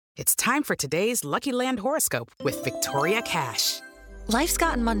It's time for today's Lucky Land horoscope with Victoria Cash. Life's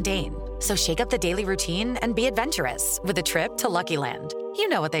gotten mundane, so shake up the daily routine and be adventurous with a trip to Lucky Land. You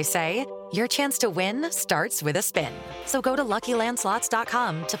know what they say, your chance to win starts with a spin. So go to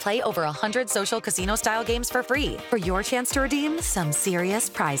LuckyLandSlots.com to play over 100 social casino-style games for free for your chance to redeem some serious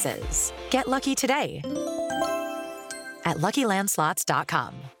prizes. Get lucky today at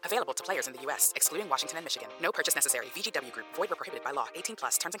LuckyLandSlots.com. Available to players in the U.S., excluding Washington and Michigan. No purchase necessary. VGW Group. Void where prohibited by law.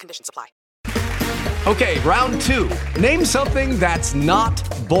 18+. Terms and conditions apply. Okay, round two. Name something that's not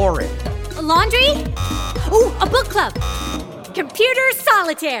boring. A laundry? Ooh, a book club. Computer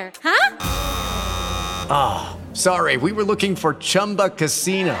solitaire, huh? Ah, sorry, we were looking for Chumba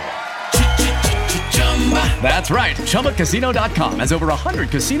Casino. That's right, ChumbaCasino.com has over 100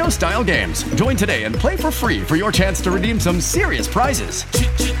 casino-style games. Join today and play for free for your chance to redeem some serious prizes.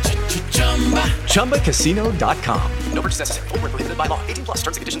 ChumbaCasino.com. No purchase necessary. Void where prohibited by law. 18+. Terms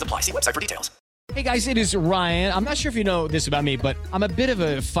and conditions apply. See website for details. Hey guys, it is Ryan. I'm not sure if you know this about me, but I'm a bit of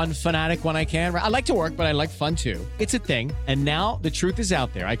a fun fanatic when I can. I like to work, but I like fun too. It's a thing. And now the truth is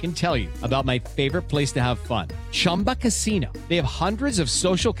out there. I can tell you about my favorite place to have fun. Chumba Casino. They have hundreds of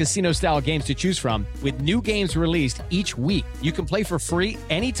social casino style games to choose from with new games released each week. You can play for free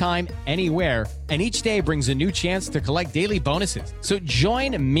anytime, anywhere. And each day brings a new chance to collect daily bonuses. So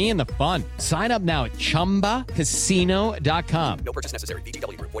join me in the fun. Sign up now at ChumbaCasino.com. No purchase necessary.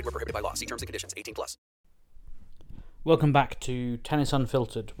 VGW Group. Void where prohibited by law. See terms and conditions. 18+. Welcome back to Tennis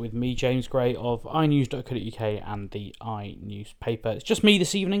Unfiltered with me, James Gray of iNews.co.uk and the iNewspaper. It's just me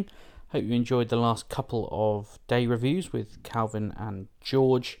this evening. Hope you enjoyed the last couple of day reviews with Calvin and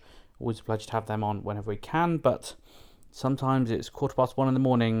George. Always a pleasure to have them on whenever we can, but sometimes it's 1:15 in the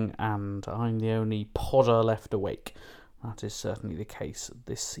morning and I'm the only podder left awake. That is certainly the case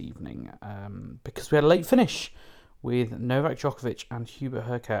this evening because we had a late finish with Novak Djokovic and Hubert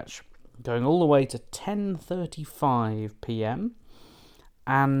Hurkacz going all the way to 10:35 p.m.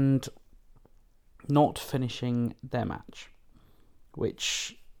 and not finishing their match,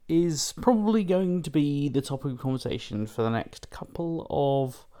 which is probably going to be the topic of conversation for the next couple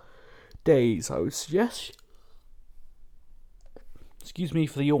of days, I would suggest. Excuse me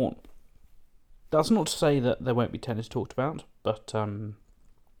for the yawn. That's not to say that there won't be tennis talked about, but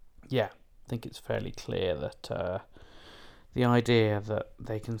yeah, I think it's fairly clear that the idea that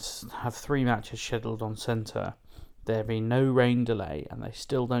they can have 3 matches scheduled on centre, there be no rain delay, and they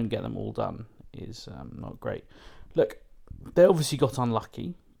still don't get them all done is not great. Look, they obviously got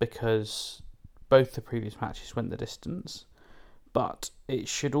unlucky because both the previous matches went the distance, but it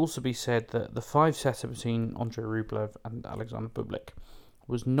should also be said that the 5-setter between Andrei Rublev and Alexander Bublik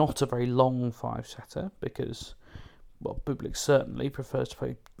was not a very long 5-setter because, well, Bublik certainly prefers to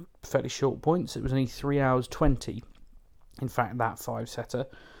play fairly short points. It was only 3 hours 20. In fact, that 5-setter,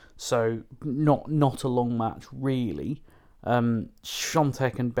 so not a long match really.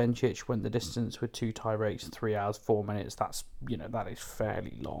 Swiatek and Bencic went the distance with 2 tie breaks, 3 hours 4 minutes. That is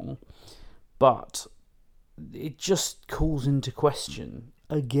fairly long, but it just calls into question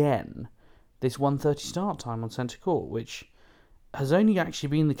again this 1:30 start time on centre court, which has only actually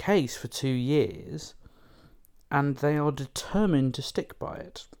been the case for 2 years, and they are determined to stick by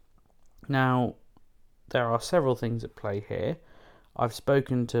it. Now, there are several things at play here. I've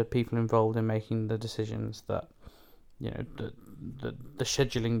spoken to people involved in making the decisions that, the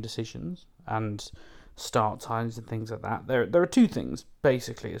scheduling decisions and start times and things like that. There are 2 things,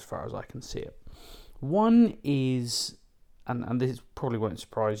 basically, as far as I can see it. One is, and this probably won't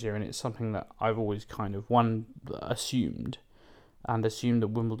surprise you, and it's something that I've always kind of, assumed that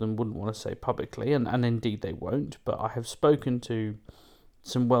Wimbledon wouldn't want to say publicly, and indeed they won't, but I have spoken to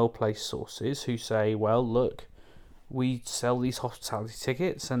some well-placed sources who say, well, look, we sell these hospitality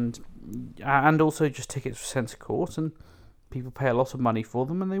tickets and also just tickets for centre court, and people pay a lot of money for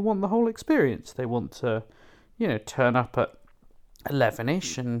them, and they want the whole experience. They want to, turn up at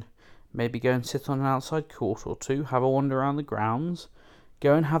 11ish and maybe go and sit on an outside court or 2, have a wander around the grounds,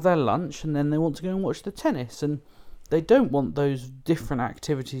 go and have their lunch, and then they want to go and watch the tennis, and they don't want those different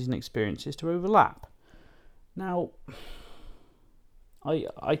activities and experiences to overlap. Now,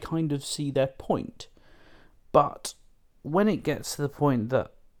 I kind of see their point, but when it gets to the point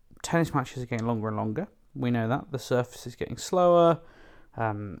that tennis matches are getting longer and longer, we know that the surface is getting slower,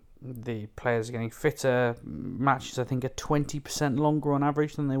 the players are getting fitter. Matches, I think, are 20% longer on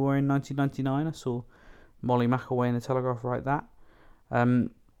average than they were in 1999. I saw Molly McAway in the Telegraph write that.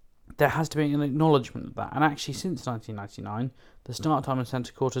 There has to be an acknowledgement of that. And actually, since 1999, the start time in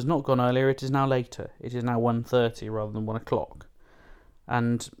centre court has not gone earlier, it is now later. It is now 1:30 rather than 1 o'clock.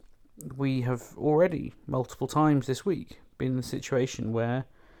 And we have already, multiple times this week, been in a situation where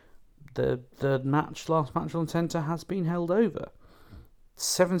the last match on centre has been held over.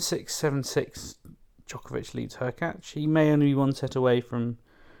 7-6, 7-6. Djokovic leads Hurkacz. He may only be one set away from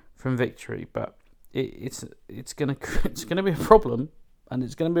victory, but it's gonna be a problem, and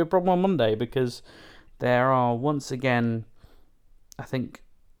it's gonna be a problem on Monday because there are once again, I think,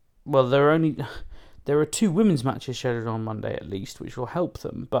 well, there are 2 women's matches scheduled on Monday at least, which will help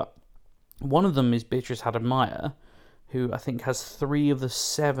them, but one of them is Beatrice Haddad-Maia, who I think has 3 of the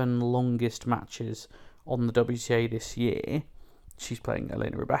 7 longest matches on the WTA this year. She's playing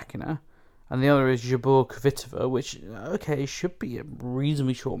Elena Rybakina. And the other is Jabeur Kvitova, which, okay, should be a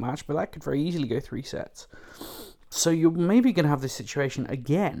reasonably short match, but that could very easily go 3 sets. So you're maybe going to have this situation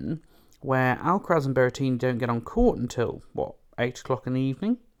again, where Alcaraz and Berrettini don't get on court until, 8 o'clock in the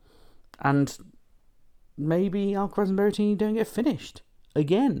evening? And maybe Alcaraz and Berrettini don't get finished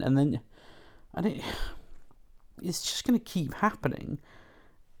again. It's just going to keep happening.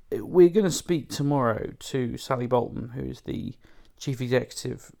 We're going to speak tomorrow to Sally Bolton, who is the chief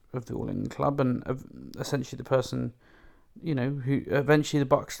executive of the All England Club, and essentially the person, who eventually the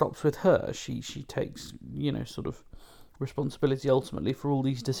buck stops with her. She takes, sort of responsibility ultimately for all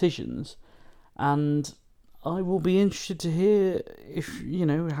these decisions, and I will be interested to hear if,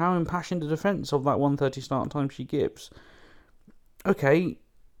 how impassioned a defence of that 1:30 start time she gives. Okay,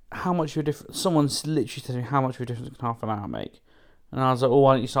 how much of a difference? Someone's literally said to me, how much of a difference can half an hour make? And I was like,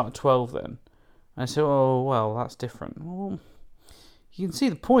 why don't you start at 12 then? And I said, oh, well, that's different. Well, you can see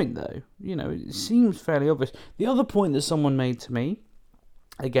the point, though. It seems fairly obvious. The other point that someone made to me,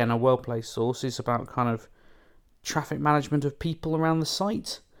 again, a well-placed source, is about kind of traffic management of people around the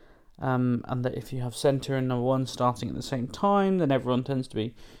site. And that if you have centre and number 1 starting at the same time, then everyone tends to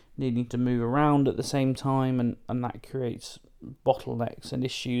be needing to move around at the same time, and that creates bottlenecks and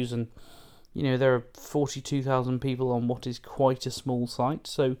issues. And, there are 42,000 people on what is quite a small site,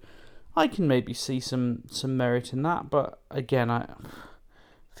 so I can maybe see some merit in that, but again, it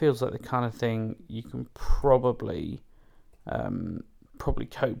feels like the kind of thing you can probably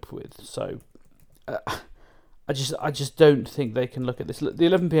cope with. So I just don't think they can look at this. The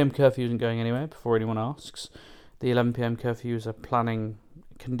 11 p.m. curfew isn't going anywhere. Before anyone asks, the 11 p.m. curfew is a planning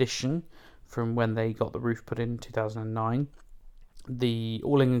condition from when they got the roof put in 2009. The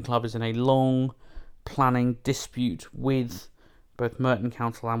All England Club is in a long planning dispute with both Merton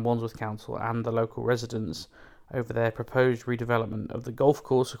Council and Wandsworth Council and the local residents over their proposed redevelopment of the golf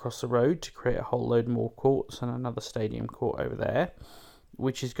course across the road to create a whole load more courts and another stadium court over there,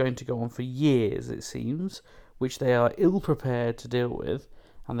 which is going to go on for years, it seems, which they are ill-prepared to deal with,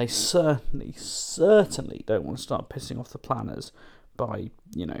 and they certainly don't want to start pissing off the planners by,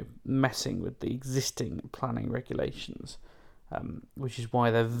 messing with the existing planning regulations, which is why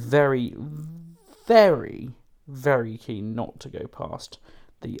they're very, very, very keen not to go past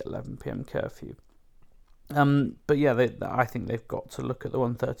the 11 p.m. curfew. But yeah, I think they've got to look at the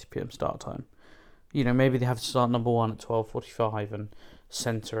 1:30 p.m. start time. Maybe they have to start number 1 at 12:45 and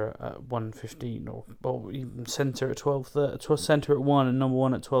centre at 1:15, or even centre at 12:30, centre at 1 and number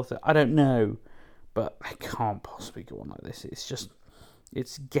 1 at 12:30. I don't know, but they can't possibly go on like this.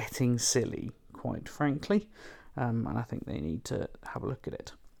 It's getting silly, quite frankly, and I think they need to have a look at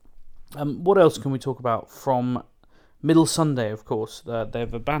it. What else can we talk about from Middle Sunday? Of course,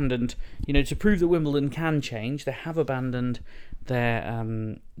 they've abandoned, to prove that Wimbledon can change, they have abandoned their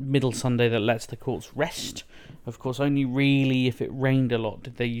Middle Sunday that lets the courts rest. Of course, only really if it rained a lot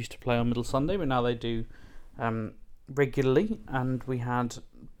did they used to play on Middle Sunday, but now they do regularly, and we had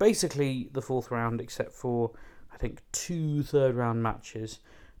basically the 4th round except for, I think, 2 third-round matches,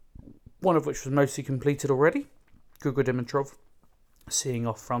 one of which was mostly completed already. Grigor Dimitrov seeing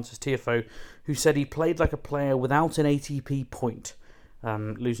off Francis Tiafoe, who said he played like a player without an ATP point,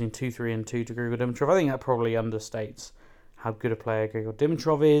 losing 2-3 and 2 to Grigor Dimitrov. I think that probably understates how good a player Grigor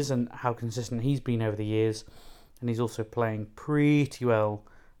Dimitrov is and how consistent he's been over the years. And he's also playing pretty well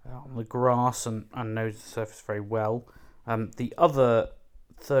on the grass and knows the surface very well. The other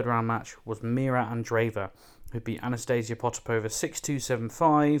third round match was Mira Andreeva, who beat Anastasia Potapova 6-2,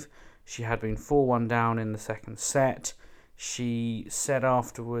 7-5. She had been 4-1 down in the second set. She said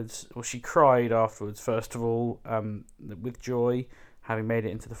afterwards, or she cried afterwards, first of all, with joy, having made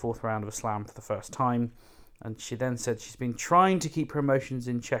it into the 4th round of a slam for the first time. And she then said she's been trying to keep her emotions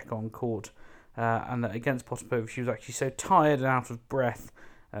in check on court, and that against Potapova she was actually so tired and out of breath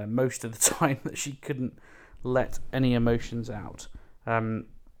most of the time that she couldn't let any emotions out.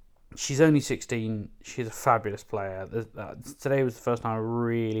 She's only 16. She's a fabulous player. Today was the first time I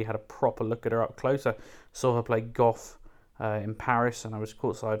really had a proper look at her up close. I saw her play Goff in Paris, and I was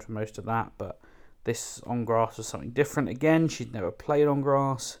courtside for most of that, but this on grass was something different. Again, she'd never played on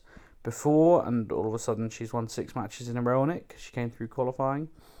grass before, and all of a sudden she's won 6 matches in a row on it because she came through qualifying.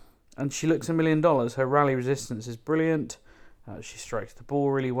 And she looks $1 million. Her rally resistance is brilliant. She strikes the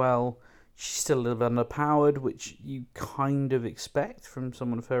ball really well. She's still a little bit underpowered, which you kind of expect from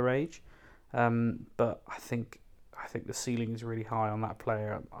someone of her age. But I think the ceiling is really high on that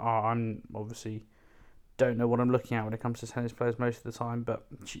player. I'm obviously don't know what I'm looking at when it comes to tennis players most of the time, but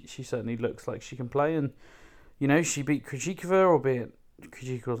she certainly looks like she can play. And she beat Krejcikova, albeit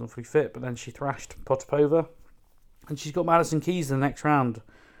Krejcikova wasn't fully fit, but then she thrashed Potapova, and she's got Madison Keys in the next round.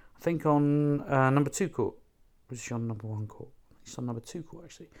 I think on number 2 court. Was she on number 1 court? She's on number 2 court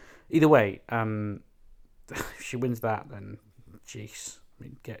actually. Either way, if she wins that, then jeez. I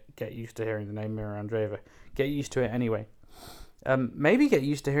mean, get used to hearing the name Mira Andreeva. Get used to it anyway. Maybe get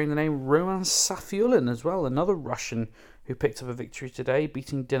used to hearing the name Roman Safiullin as well, another Russian who picked up a victory today,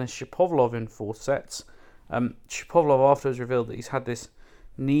 beating Denis Shapovalov in 4 sets. Shapovalov afterwards revealed that he's had this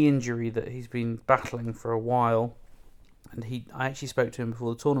knee injury that he's been battling for a while, and I actually spoke to him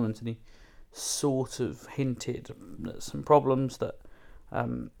before the tournament, and he sort of hinted at some problems that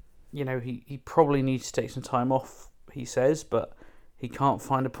he probably needs to take some time off, he says, but he can't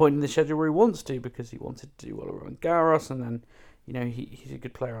find a point in the schedule where he wants to, because he wanted to do well around Garros, and then he's a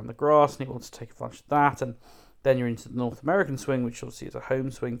good player on the grass and he wants to take advantage of that, and then you're into the North American swing, which obviously is a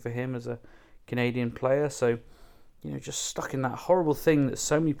home swing for him as a Canadian player. So just stuck in that horrible thing that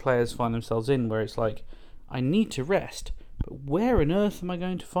so many players find themselves in, where it's like, I need to rest, but where on earth am I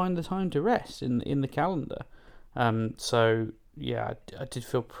going to find the time to rest in the calendar? So yeah, I did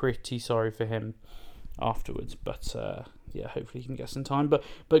feel pretty sorry for him afterwards, but hopefully he can get some time.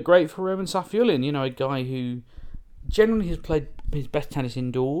 But great for Roman Safiullin, a guy who generally has played his best tennis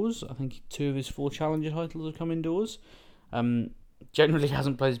indoors. I think 2 of his 4 challenger titles have come indoors. Generally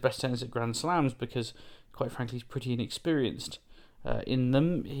hasn't played his best tennis at Grand Slams because, quite frankly, he's pretty inexperienced in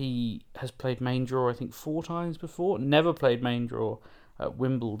them. He has played main draw, I think, 4 times before. Never played main draw at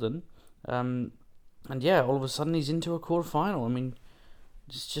Wimbledon. And yeah, all of a sudden he's into a quarter-final. I mean,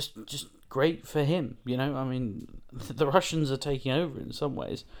 it's just great for him, I mean, the Russians are taking over in some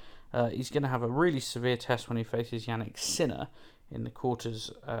ways. He's going to have a really severe test when he faces Jannik Sinner in the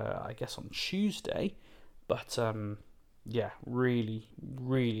quarters, I guess on Tuesday. But really,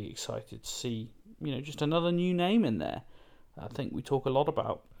 really excited to see, just another new name in there. I think we talk a lot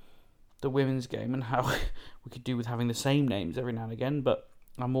about the women's game and how we could do with having the same names every now and again, but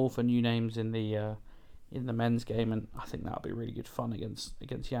I'm all for new names in the men's game, and I think that'll be really good fun against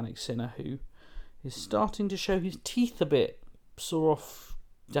Jannik Sinner, who is starting to show his teeth a bit. Saw off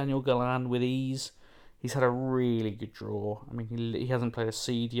Daniel Galán with ease. He's had a really good draw. I mean, he hasn't played a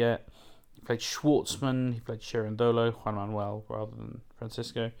seed yet. He played Schwartzman, he played Cherundolo, Juan Manuel rather than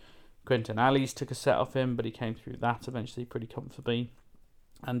Francisco. Quentin Allies took a set off him, but he came through that eventually pretty comfortably.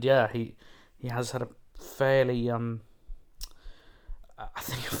 And yeah, he has had a fairly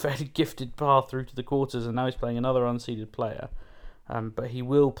gifted path through to the quarters, and now he's playing another unseeded player. But he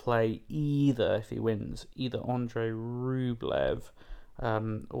will play if he wins, either Andrei Rublev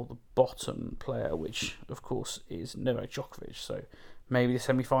or the bottom player, which of course is Novak Djokovic. So maybe the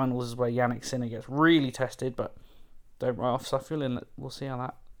semi-finals is where Jannik Sinner gets really tested, but don't write off Safiullin. We'll see how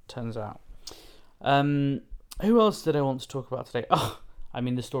that turns out. Who else did I want to talk about today?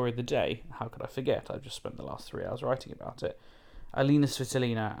 The story of the day. How could I forget? I've just spent the last 3 hours writing about it. Alina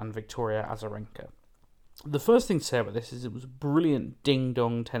Svitolina and Victoria Azarenka. The first thing to say about this is it was a brilliant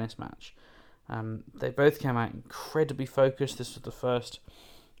ding-dong tennis match. They both came out incredibly focused. This was the first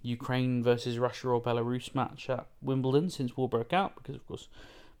Ukraine versus Russia or Belarus match at Wimbledon since war broke out, because of course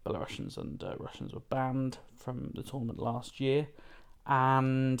Belarusians and Russians were banned from the tournament last year.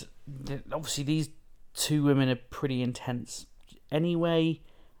 And obviously these 2 women are pretty intense anyway.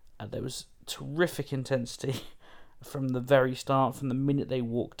 There was terrific intensity from the very start. From the minute they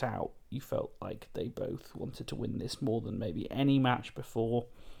walked out, you felt like they both wanted to win this more than maybe any match before.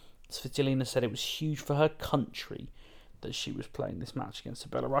 Svitolina said it was huge for her country that she was playing this match against a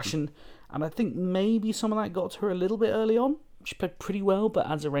Belarusian, and I think maybe some of that got to her a little bit early on. She played pretty well, but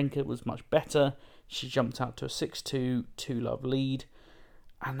Azarenka was much better. She jumped out to a 6-2, 2-love lead,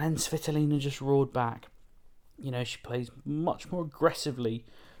 and then Svitolina just roared back. She plays much more aggressively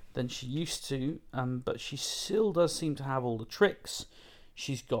than she used to, but she still does seem to have all the tricks.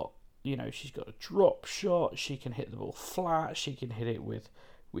 She's got a drop shot. She can hit the ball flat. She can hit it with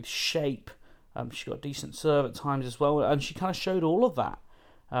shape. She's got a decent serve at times as well, and she kind of showed all of that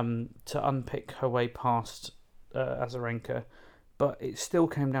to unpick her way past Azarenka, but it still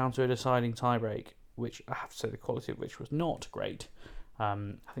came down to a deciding tiebreak, which I have to say the quality of which was not great. I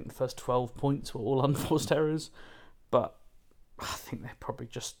think the first 12 points were all unforced errors, but I think they probably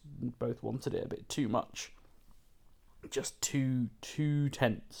just both wanted it a bit too much. Just too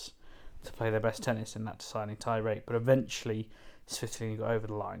tense to play their best tennis in that deciding tie break. But eventually, Svitolina got over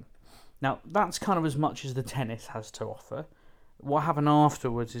the line. Now, that's kind of as much as the tennis has to offer. What happened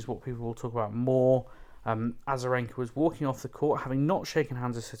afterwards is what people will talk about more. Azarenka was walking off the court, having not shaken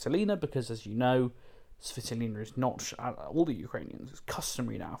hands with Svitolina, because, as you know, Svitolina is not, all the Ukrainians, it's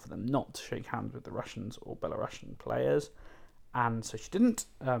customary now for them not to shake hands with the Russians or Belarusian players. And so she didn't.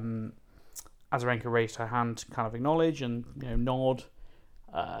 Azarenka raised her hand to kind of acknowledge and nod.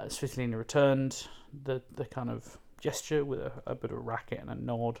 Svitolina returned the kind of gesture with a bit of a racket and a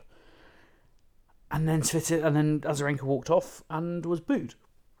nod. And then Azarenka walked off and was booed.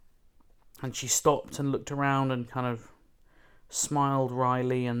 And she stopped and looked around and kind of smiled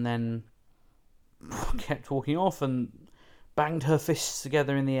wryly and then kept walking off and banged her fists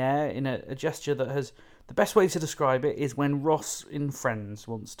together in the air in a gesture that has... The best way to describe it is when Ross in Friends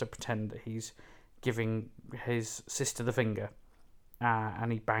wants to pretend that he's giving his sister the finger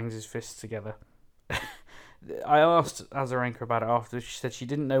and he bangs his fists together. I asked Azarenka about it after. She said she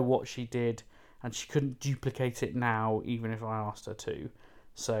didn't know what she did and she couldn't duplicate it now even if I asked her to.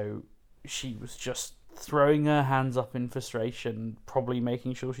 So she was just throwing her hands up in frustration, probably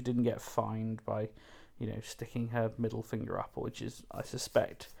making sure she didn't get fined by, sticking her middle finger up, which is, I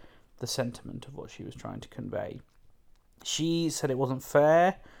suspect, the sentiment of what she was trying to convey. She said it wasn't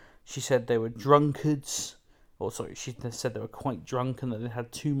fair. She said they were drunkards. She said they were quite drunk and that they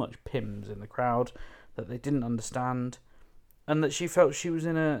had too much Pims in the crowd, that they didn't understand, and that she felt she was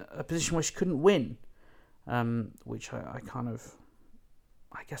in a position where she couldn't win, which I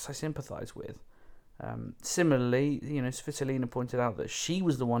guess I sympathise with. Similarly, Svitolina pointed out that she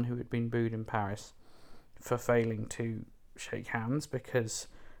was the one who had been booed in Paris for failing to shake hands because...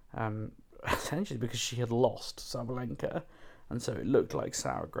 essentially because she had lost Sabalenka, and so it looked like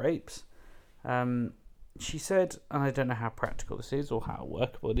sour grapes. She said, and I don't know how practical this is or how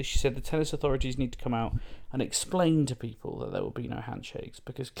workable it is, she said the tennis authorities need to come out and explain to people that there will be no handshakes,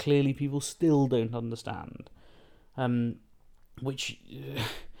 because clearly people still don't understand. Which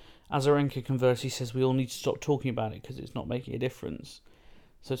Azarenka conversely says we all need to stop talking about it because it's not making a difference.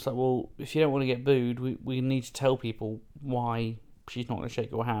 So it's like, well, if you don't want to get booed, we need to tell people why she's not going to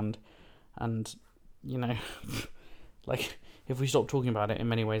shake your hand. And, like, if we stop talking about it, in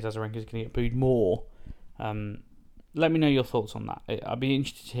many ways, Azarenka's going to get booed more. Let me know your thoughts on that. I'd be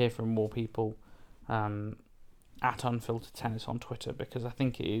interested to hear from more people at Unfiltered Tennis on Twitter, because I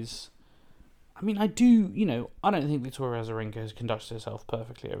think it is... I don't think Victoria Azarenka has conducted herself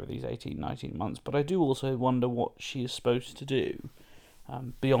perfectly over these 18, 19 months, but I do also wonder what she is supposed to do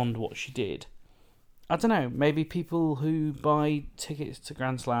beyond what she did. I don't know, maybe people who buy tickets to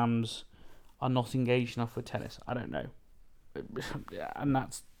Grand Slams are not engaged enough with tennis. I don't know. And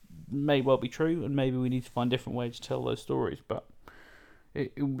that's may well be true, and maybe we need to find different ways to tell those stories, but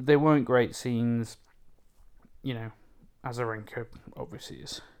they weren't great scenes. Azarenka obviously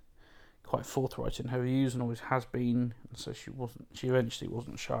is quite forthright in her views and always has been, and so she eventually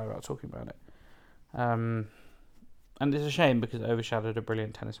wasn't shy about talking about it. And it's a shame because it overshadowed a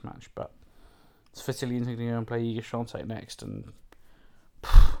brilliant tennis match, but Svitolina's going to go and play Iga Świątek next, and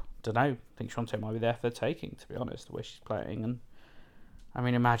don't know. I think Świątek might be there for the taking, to be honest, the way she's playing. And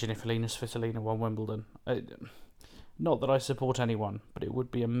imagine if Elina Svitolina won Wimbledon. Not that I support anyone, but it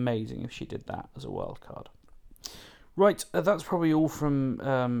would be amazing if she did that as a wild card. Right, that's probably all from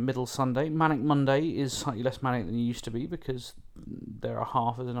Middle Sunday. Manic Monday is slightly less manic than it used to be because there are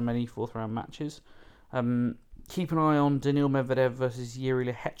half as many fourth round matches. Keep an eye on Daniil Medvedev versus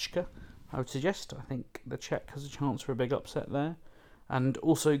Jiří Lehečka, I would suggest. I think the Czech has a chance for a big upset there. And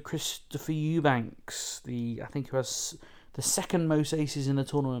also Christopher Eubanks, who has the second most aces in the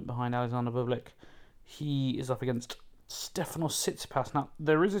tournament behind Alexander Bublik. He is up against Stefanos Tsitsipas. Now,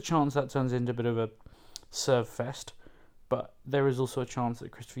 there is a chance that turns into a bit of a serve fest, but there is also a chance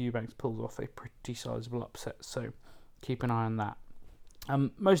that Christopher Eubanks pulls off a pretty sizable upset, so keep an eye on that.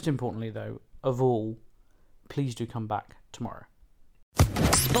 Most importantly, though, of all, please do come back tomorrow.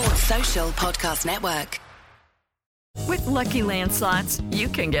 Sports Social Podcast Network. With Lucky Land Slots, you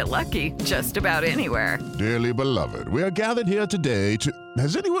can get lucky just about anywhere. Dearly beloved, we are gathered here today to...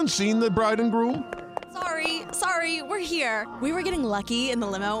 Has anyone seen the bride and groom? Sorry, we're here. We were getting lucky in the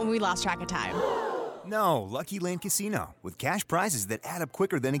limo and we lost track of time. No, Lucky Land Casino, with cash prizes that add up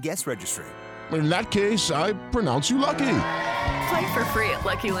quicker than a guest registry. In that case, I pronounce you lucky. Play for free at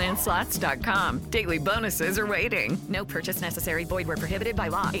LuckyLandSlots.com. Daily bonuses are waiting. No purchase necessary. Void where prohibited by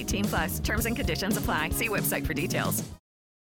law. 18+. Terms and conditions apply. See website for details.